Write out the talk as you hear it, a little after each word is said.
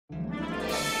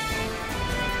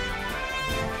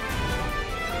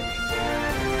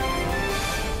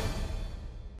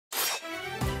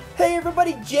Hey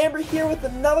everybody, Jammer here with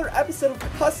another episode of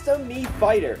Custom Mii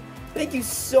Fighter. Thank you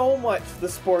so much for the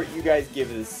support you guys give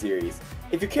this series.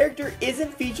 If your character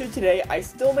isn't featured today, I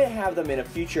still may have them in a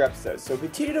future episode, so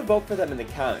continue to vote for them in the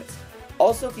comments.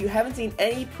 Also, if you haven't seen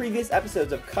any previous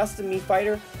episodes of Custom Mii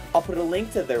Fighter, I'll put a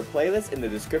link to their playlist in the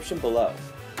description below.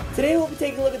 Today we'll be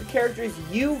taking a look at the characters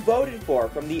you voted for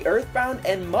from the Earthbound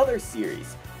and Mother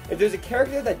series. If there's a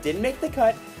character that didn't make the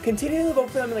cut, continue to vote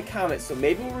for them in the comments so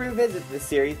maybe we'll revisit this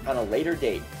series on a later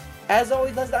date. As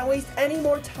always, let's not waste any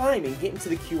more time and get into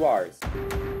the QRs.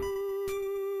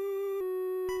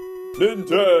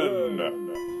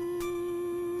 Ninten!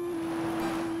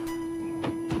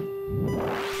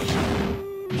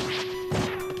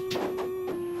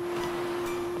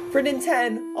 For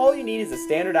Ninten, all you need is a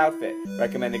standard outfit.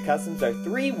 Recommended customs are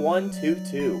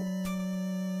 3122.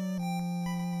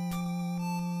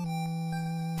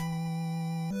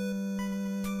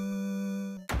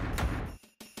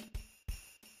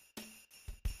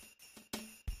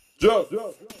 Jeff!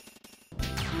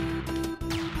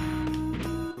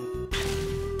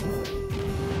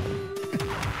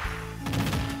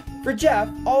 For Jeff,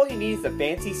 all you need is a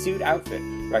fancy suit outfit.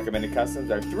 Recommended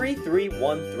customs are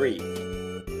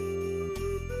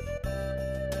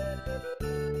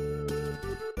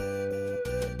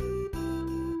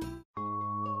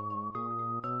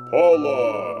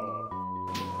Paula!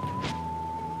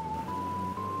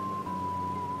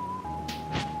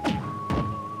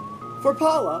 For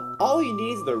Paula, all you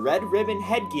need is the red ribbon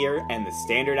headgear and the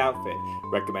standard outfit.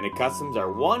 Recommended customs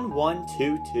are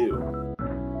 1122.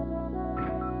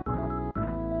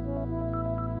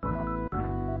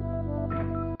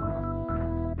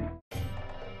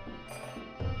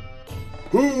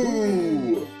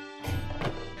 Who?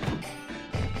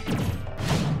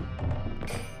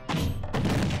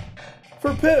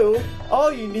 For Pooh,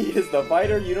 all you need is the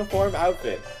fighter uniform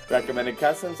outfit. Recommended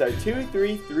customs are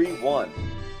 2331.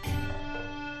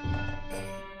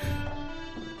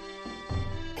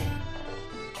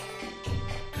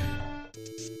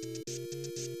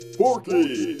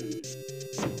 Porky!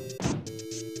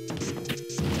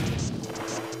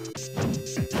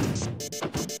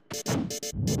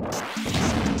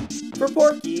 For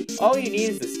Porky, all you need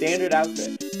is the standard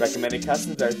outfit. Recommended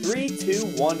customs are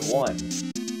 3211.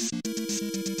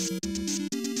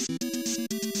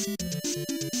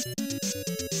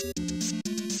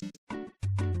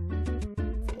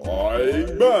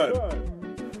 Eggman!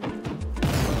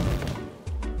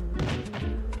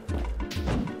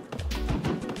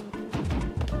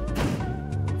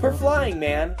 For Flying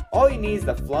Man, all you need is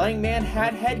the Flying Man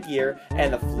hat headgear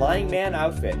and the Flying Man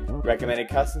outfit. Recommended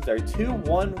customs are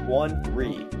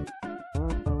 2113.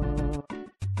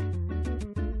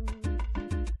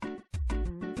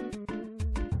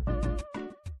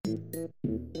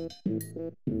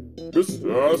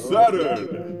 Mr.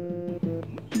 Saturn!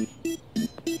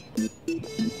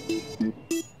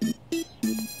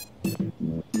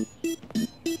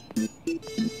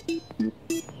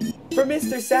 For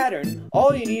Mr. Saturn,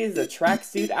 all you need is a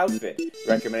tracksuit outfit.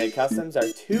 Recommended customs are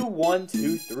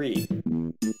 2123.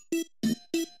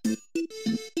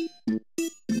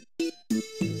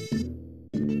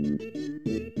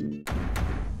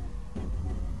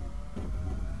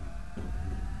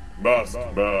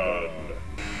 Masked Man!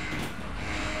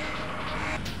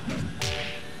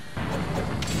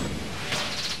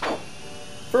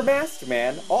 For Masked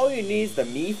Man, all you need is the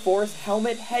Mii Force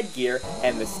helmet headgear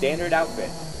and the standard outfit.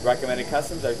 Recommended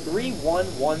customs are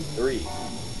 3113.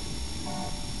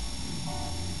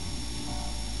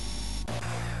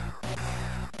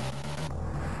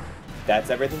 That's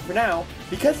everything for now.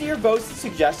 Because of your votes and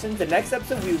suggestions, the next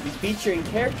episode we will be featuring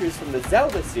characters from the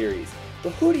Zelda series.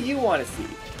 But who do you want to see?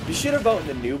 Be sure to vote in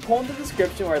the new poll in the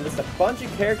description where I list a bunch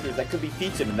of characters that could be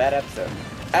featured in that episode.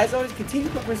 As always, continue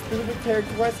to put your specific character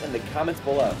requests in the comments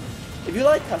below. If you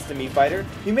like Custom Mii Fighter,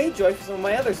 you may join for some of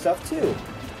my other stuff too.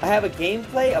 I have a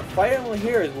gameplay of Fire Emblem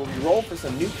Heroes where we roll for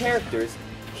some new characters.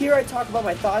 Here I talk about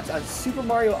my thoughts on Super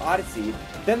Mario Odyssey.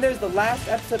 Then there's the last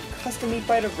episode of Custom Mii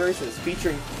Fighter Versus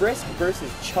featuring Frisk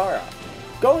versus Chara.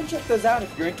 Go and check those out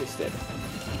if you're interested.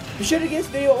 Be sure to give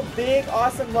this video a big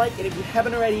awesome like, and if you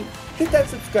haven't already, hit that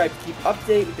subscribe to keep up to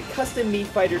date with the Custom Mii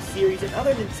Fighter series and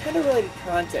other Nintendo related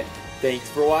content. Thanks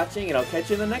for watching, and I'll catch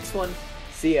you in the next one.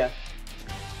 See ya.